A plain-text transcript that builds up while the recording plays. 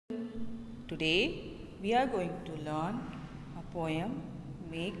Today we are going to learn a poem,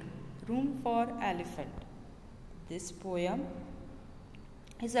 Make Room for Elephant. This poem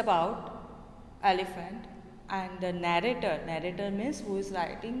is about elephant, and the narrator means who is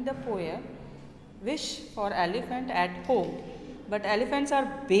writing the poem, wish for elephant at home. But elephants are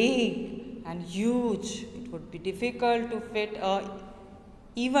big and huge. It would be difficult to fit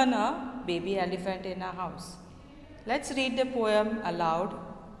even a baby elephant in a house. Let's read the poem aloud.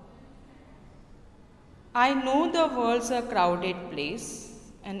 I know the world's a crowded place,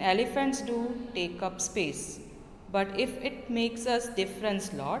 and elephants do take up space. But if it makes us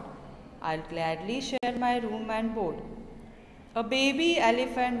difference, Lord, I'll gladly share my room and board. A baby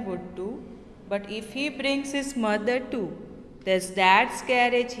elephant would do, but if he brings his mother too, there's dad's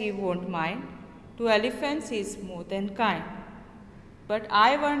carriage he won't mind. To elephants he's more than kind. But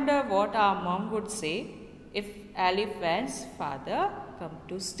I wonder what our mom would say if elephant's father come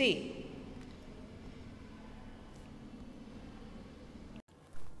to stay.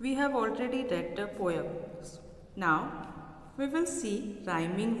 We have already read the poem. Now we will see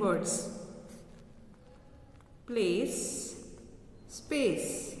rhyming words. Place,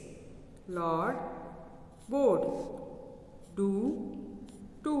 space, Lord, board, do,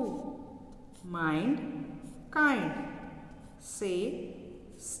 to, mind, kind, say,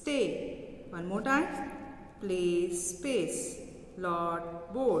 stay. One more time. Place, space, Lord,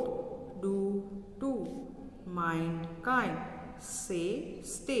 board, do, to, mind, kind, say,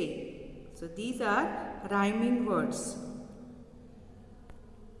 stay. So these are rhyming words.